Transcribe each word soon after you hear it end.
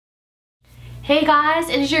Hey guys,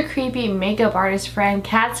 it is your creepy makeup artist friend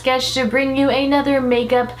Cat Sketch to bring you another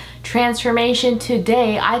makeup transformation.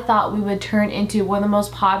 Today I thought we would turn into one of the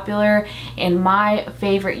most popular and my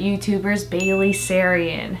favorite YouTubers, Bailey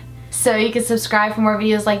Sarian. So you can subscribe for more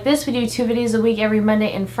videos like this. We do 2 videos a week every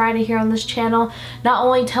Monday and Friday here on this channel. Not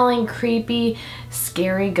only telling creepy,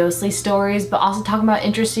 scary, ghostly stories, but also talking about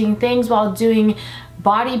interesting things while doing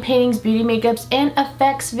body paintings, beauty makeups, and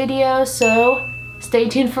effects videos. So stay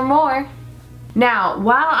tuned for more. Now,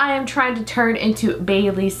 while I am trying to turn into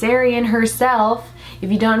Bailey Sarian herself, if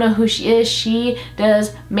you don't know who she is, she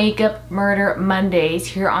does Makeup Murder Mondays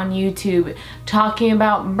here on YouTube, talking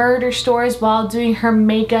about murder stories while doing her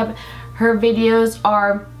makeup. Her videos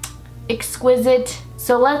are exquisite.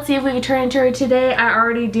 So let's see if we can turn into her today. I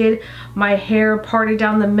already did my hair parted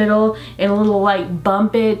down the middle and a little like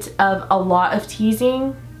bump it of a lot of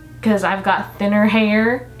teasing because I've got thinner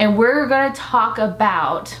hair. And we're gonna talk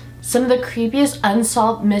about some of the creepiest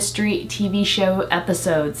unsolved mystery TV show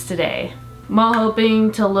episodes today. I'm all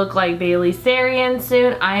hoping to look like Bailey Sarian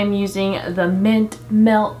soon. I am using the Mint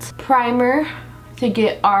Melt Primer to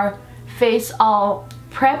get our face all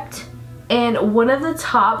prepped. And one of the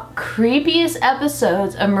top creepiest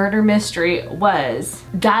episodes of Murder Mystery was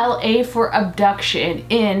Dial A for Abduction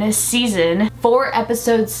in season 4,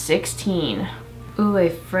 episode 16. Ooh, a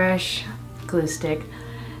fresh glue stick.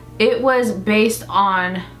 It was based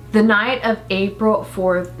on the night of April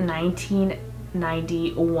 4th,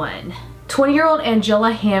 1991. 20-year-old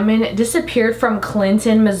Angela Hammond disappeared from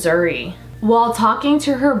Clinton, Missouri, while talking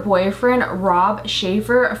to her boyfriend Rob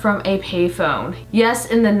Schaefer from a payphone. Yes,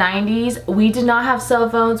 in the 90s, we did not have cell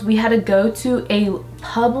phones. We had to go to a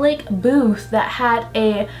public booth that had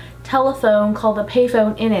a telephone called a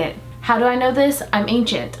payphone in it. How do I know this? I'm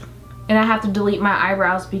ancient, and I have to delete my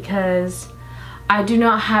eyebrows because I do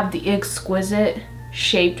not have the exquisite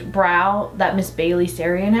shaped brow that Miss Bailey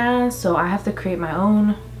Sarian has, so I have to create my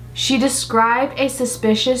own. She described a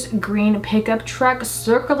suspicious green pickup truck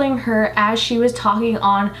circling her as she was talking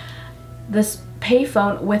on this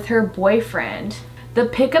payphone with her boyfriend. The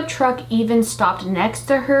pickup truck even stopped next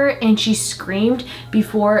to her and she screamed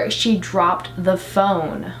before she dropped the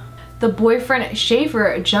phone. The boyfriend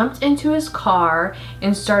Schaefer jumped into his car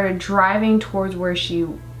and started driving towards where she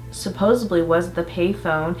supposedly was the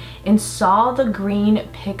payphone and saw the green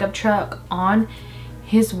pickup truck on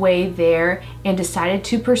his way there and decided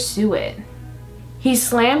to pursue it. He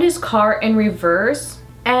slammed his car in reverse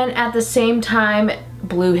and at the same time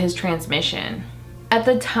blew his transmission. At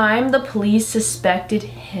the time, the police suspected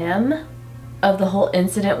him of the whole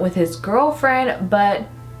incident with his girlfriend, but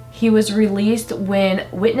he was released when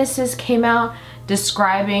witnesses came out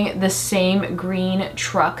describing the same green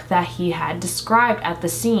truck that he had described at the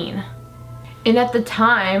scene. And at the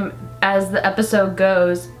time, as the episode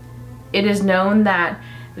goes, it is known that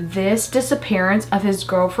this disappearance of his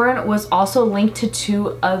girlfriend was also linked to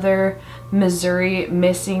 2 other Missouri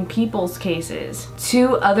missing people's cases.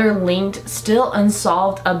 2 other linked, still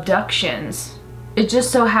unsolved abductions. It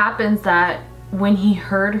just so happens that when he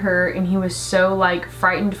heard her and he was so like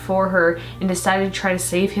frightened for her and decided to try to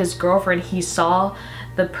save his girlfriend, he saw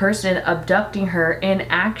the person abducting her in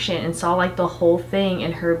action and saw like the whole thing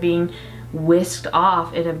and her being whisked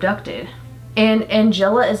off and abducted. And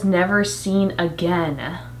Angela is never seen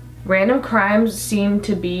again. Random crimes seem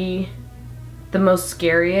to be the most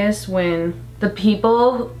scariest when the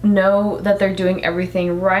people know that they're doing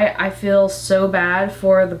everything right. I feel so bad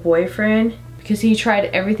for the boyfriend because he tried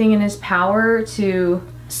everything in his power to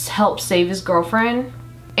help save his girlfriend.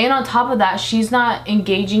 And on top of that, she's not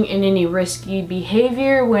engaging in any risky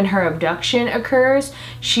behavior when her abduction occurs.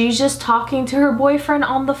 She's just talking to her boyfriend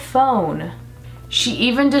on the phone. She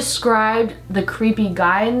even described the creepy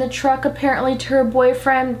guy in the truck apparently to her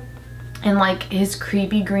boyfriend and like his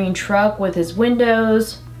creepy green truck with his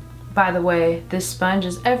windows. By the way, this sponge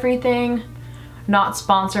is everything. Not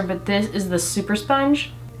sponsored, but this is the Super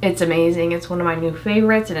Sponge. It's amazing. It's one of my new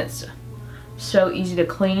favorites and it's so easy to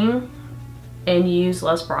clean and use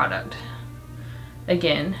less product.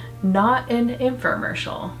 Again, not an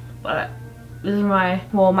infomercial, but this is my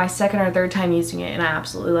 2nd or 3rd time using it and I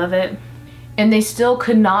absolutely love it. And they still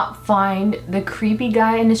could not find the creepy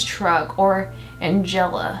guy in his truck or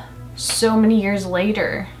Angela so many years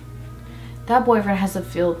later. That boyfriend has to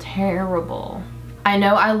feel terrible. I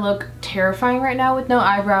know I look terrifying right now with no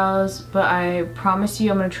eyebrows, but I promise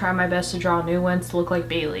you I'm going to try my best to draw new ones to look like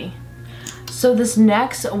Bailey. So this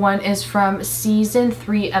next one is from season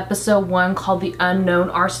 3, episode 1, called The Unknown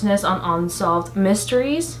Arsonist on Unsolved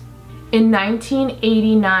Mysteries. In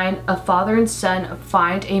 1989, a father and son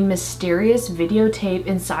find a mysterious videotape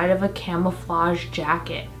inside of a camouflage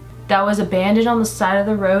jacket. that was abandoned on the side of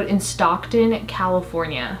the road in Stockton,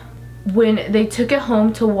 California. When they took it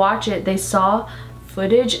home to watch it, they saw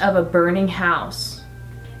footage of a burning house.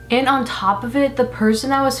 And on top of it, the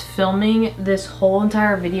person that was filming this whole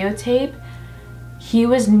entire videotape, he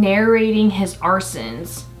was narrating his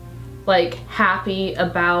arsons, like happy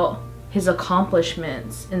about his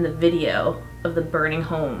accomplishments in the video of the burning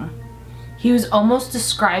home. He was almost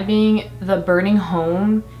describing the burning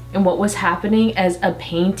home and what was happening as a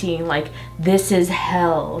painting, like, this is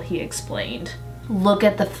hell, he explained. Look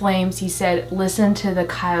at the flames, he said. Listen to the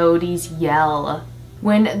coyotes yell.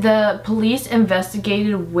 When the police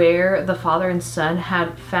investigated where the father and son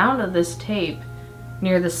had found this tape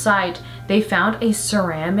near the site, they found a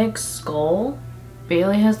ceramic skull.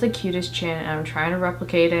 Bailey has the cutest chin and I'm trying to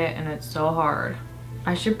replicate it and it's so hard.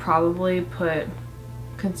 I should probably put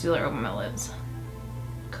concealer over my lips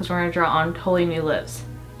because we're gonna draw on totally new lips.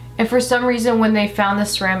 And for some reason, when they found the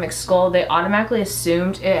ceramic skull, they automatically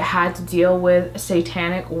assumed it had to deal with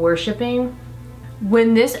satanic worshiping.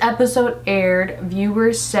 When this episode aired,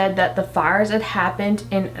 viewers said that the fires had happened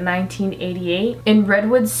in 1988 in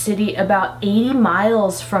Redwood City, about 80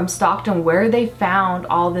 miles from Stockton, where they found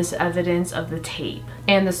all this evidence of the tape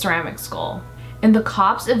and the ceramic skull. And the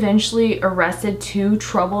cops eventually arrested 2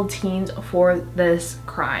 troubled teens for this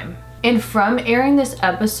crime. And from airing this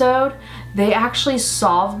episode, they actually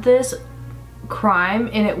solved this crime,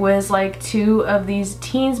 and it was like 2 of these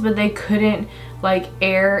teens, but they couldn't like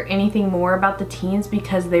air anything more about the teens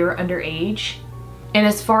because they were underage. And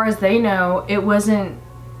as far as they know, it wasn't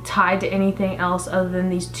tied to anything else other than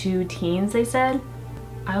these 2 teens, they said.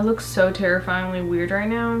 I look so terrifyingly weird right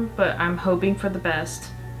now, but I'm hoping for the best.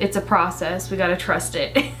 It's a process, we gotta trust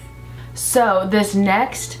it. So this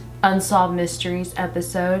next Unsolved Mysteries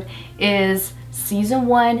episode is season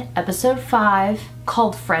 1, episode 5,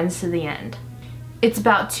 called Friends to the End. It's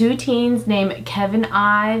about 2 teens named Kevin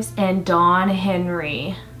Ives and Don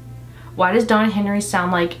Henry. Why does Don Henry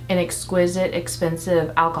sound like an exquisite,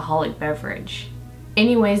 expensive alcoholic beverage?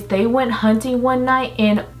 Anyways, they went hunting one night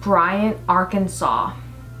in Bryant, Arkansas,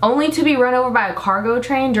 only to be run over by a cargo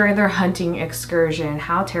train during their hunting excursion.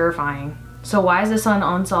 How terrifying. So why is this on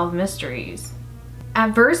Unsolved Mysteries?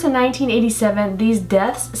 At first in 1987, these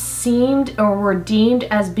deaths seemed or were deemed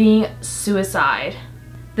as being suicide.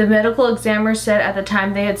 The medical examiner said at the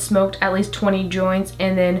time they had smoked at least 20 joints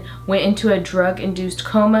and then went into a drug-induced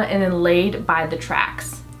coma and then laid by the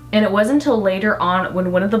tracks. And it wasn't until later on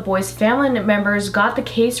when one of the boys' family members got the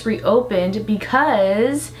case reopened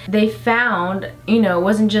because they found, you know, it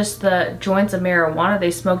wasn't just the joints of marijuana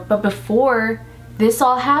they smoked, but before this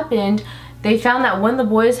all happened, they found that one of the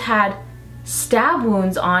boys had stab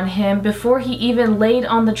wounds on him before he even laid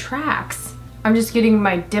on the tracks. I'm just getting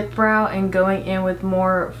my dip brow and going in with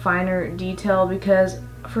more finer detail because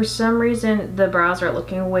for some reason the brows are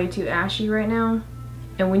looking way too ashy right now.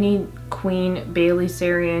 And we need Queen Bailey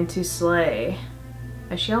Sarian to slay,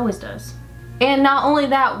 as she always does. And not only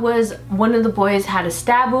that, was one of the boys had a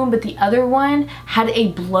stab wound, but the other one had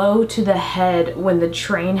a blow to the head when the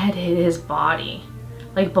train had hit his body,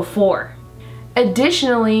 like before.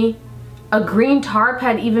 Additionally, a green tarp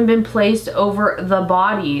had even been placed over the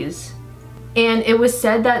bodies. And it was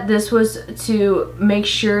said that this was to make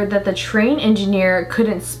sure that the train engineer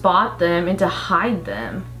couldn't spot them and to hide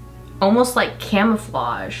them, almost like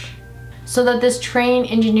camouflage, so that this train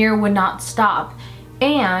engineer would not stop.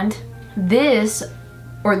 And this,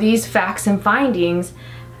 or these facts and findings,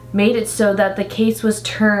 made it so that the case was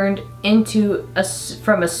turned into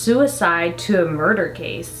from a suicide to a murder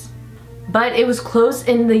case. But it was closed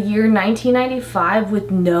in the year 1995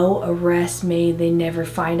 with no arrests made. They never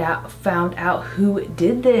found out who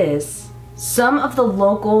did this. Some of the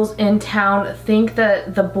locals in town think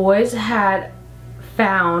that the boys had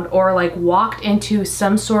found or like walked into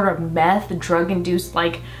some sort of meth drug-induced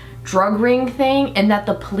like drug ring thing, and that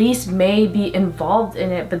the police may be involved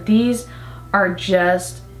in it, but these are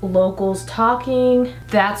just locals talking.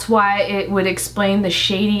 That's why it would explain the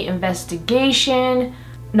shady investigation.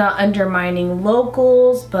 Not undermining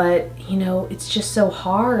locals, but you know, it's just so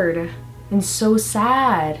hard and so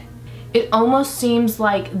sad. It almost seems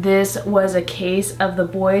like this was a case of the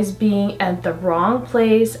boys being at the wrong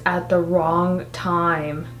place at the wrong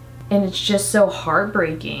time. And it's just so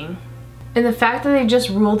heartbreaking. And the fact that they just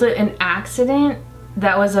ruled it an accident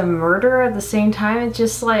that was a murder at the same time, it's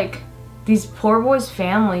just like these poor boys'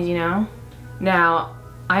 families, you know? Now,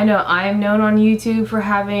 I know I am known on YouTube for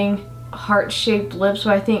having heart-shaped lips,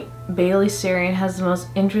 but I think Bailey Sarian has the most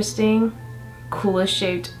interesting, coolest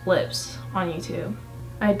shaped lips on YouTube.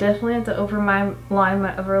 I definitely have to line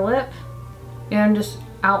my upper lip, and I'm just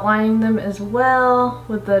outlining them as well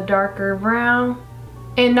with the darker brown.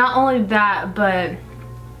 And not only that, but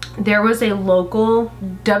there was a local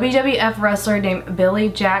WWF wrestler named Billy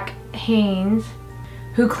Jack Haynes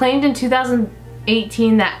who claimed in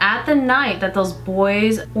 2018 that at the night that those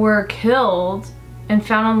boys were killed and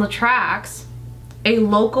found on the tracks, a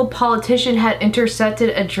local politician had intercepted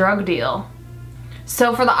a drug deal.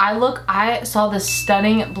 So for the eye look, I saw this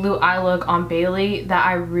stunning blue eye look on Bailey that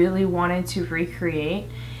I really wanted to recreate.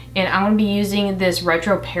 And I'm going to be using this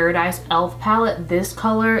Retro Paradise E.L.F. palette. This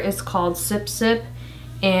color is called Sip Sip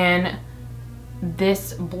in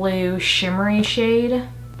this blue shimmery shade.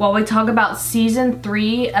 While we talk about season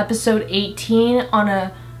 3, episode 18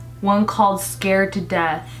 on one called Scared to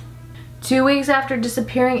Death. 2 weeks after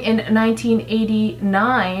disappearing in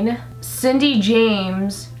 1989, Cindy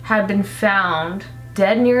James had been found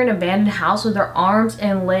dead near an abandoned house with her arms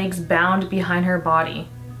and legs bound behind her body.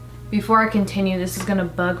 Before I continue, this is gonna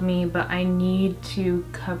bug me, but I need to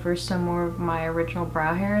cover some more of my original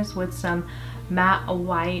brow hairs with some matte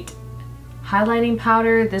white highlighting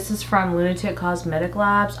powder. This is from Lunatick Cosmetic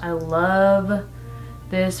Labs. I love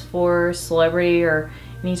this for celebrity or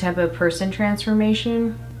any type of person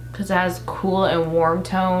transformation because it has cool and warm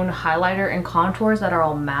tone highlighter and contours that are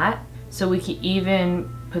all matte. So we can even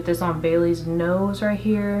put this on Bailey's nose right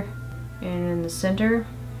here and in the center.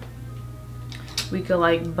 We could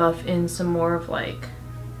like buff in some more of like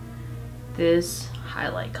this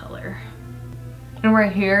highlight color. And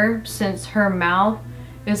right here, since her mouth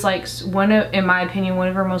is like one of, in my opinion, one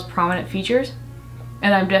of her most prominent features,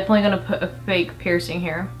 and I'm definitely gonna put a fake piercing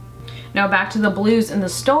here. Now back to the blues in the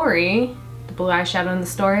story, the blue eyeshadow in the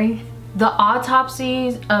story. The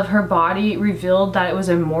autopsies of her body revealed that it was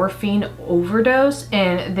a morphine overdose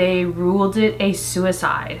and they ruled it a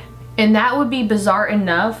suicide. And that would be bizarre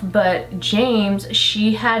enough, but James,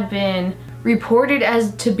 she had been reported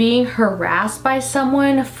as to being harassed by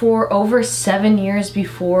someone for over 7 years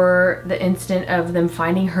before the incident of them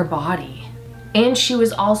finding her body. And she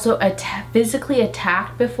was also physically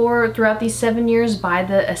attacked before throughout these 7 years by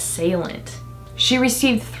the assailant. She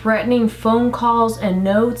received threatening phone calls and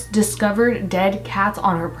notes, discovered dead cats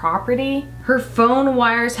on her property. Her phone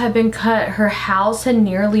wires had been cut. Her house had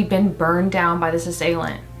nearly been burned down by this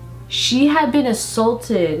assailant. She had been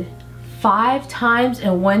assaulted 5 times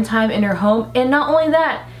and 1 time in her home. And not only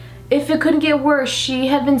that, if it couldn't get worse, she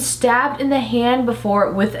had been stabbed in the hand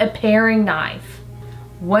before with a paring knife.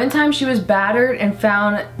 1 time she was battered and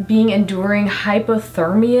found enduring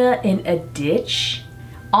hypothermia in a ditch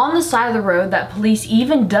on the side of the road that police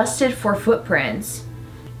even dusted for footprints.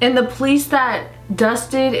 And the police that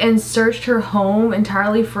dusted and searched her home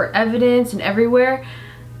entirely for evidence and everywhere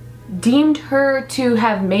deemed her to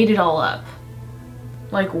have made it all up.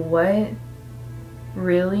 Like what?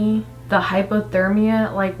 Really? The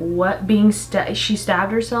hypothermia? Like what? She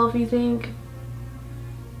stabbed herself, you think?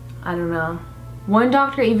 I don't know. One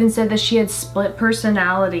doctor even said that she had split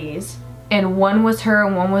personalities and one was her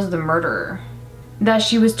and one was the murderer. That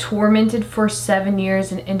she was tormented for 7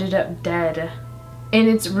 years and ended up dead. And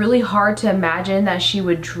it's really hard to imagine that she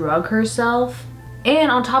would drug herself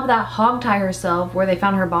and on top of that hogtie herself where they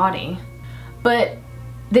found her body. But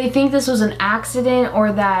they think this was an accident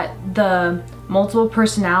or that the multiple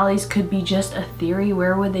personalities could be just a theory.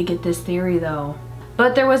 Where would they get this theory though?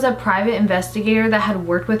 But there was a private investigator that had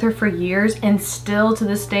worked with her for years and still to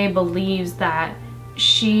this day believes that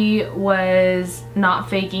she was not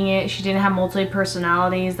faking it. She didn't have multiple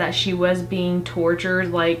personalities, that she was being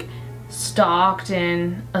tortured, like stalked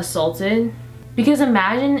and assaulted. Because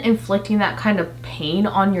imagine inflicting that kind of pain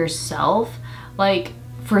on yourself, like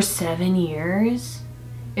for 7 years.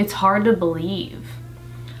 It's hard to believe.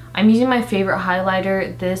 I'm using my favorite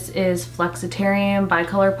highlighter. This is Flexitarian by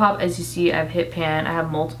Colourpop. As you see, I've hit pan. I have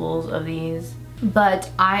multiples of these. But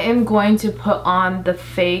I am going to put on the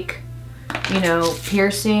fake, you know,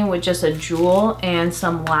 piercing with just a jewel and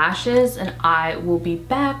some lashes, and I will be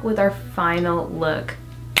back with our final look.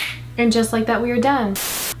 And just like that, we are done.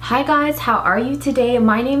 Hi guys, how are you today?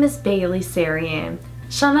 My name is Bailey Sarian.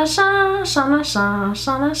 Shana sha, shana sha,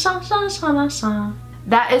 shana sha, shana sha.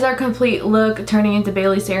 That is our complete look, turning into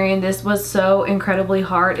Bailey Sarian. This was so incredibly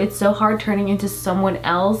hard. It's so hard turning into someone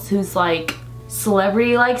else who's like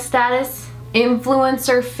celebrity-like status,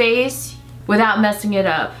 influencer face, without messing it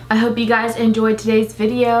up. I hope you guys enjoyed today's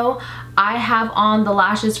video. I have on the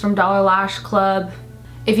lashes from Dollarlash Club.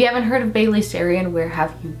 If you haven't heard of Bailey Sarian, where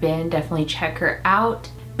have you been? Definitely check her out.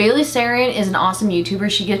 Bailey Sarian is an awesome YouTuber.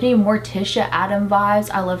 She gives me Morticia Adam vibes.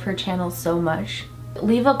 I love her channel so much.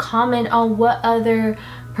 Leave a comment on what other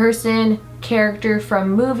person, character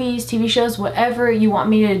from movies, TV shows, whatever you want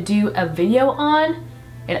me to do a video on.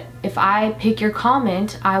 And if I pick your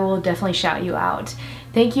comment, I will definitely shout you out.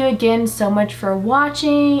 Thank you again so much for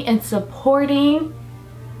watching and supporting.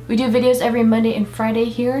 We do videos every Monday and Friday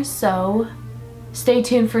here, so stay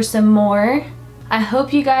tuned for some more. I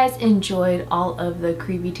hope you guys enjoyed all of the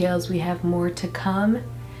creepy tales. We have more to come.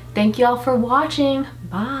 Thank you all for watching.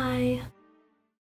 Bye.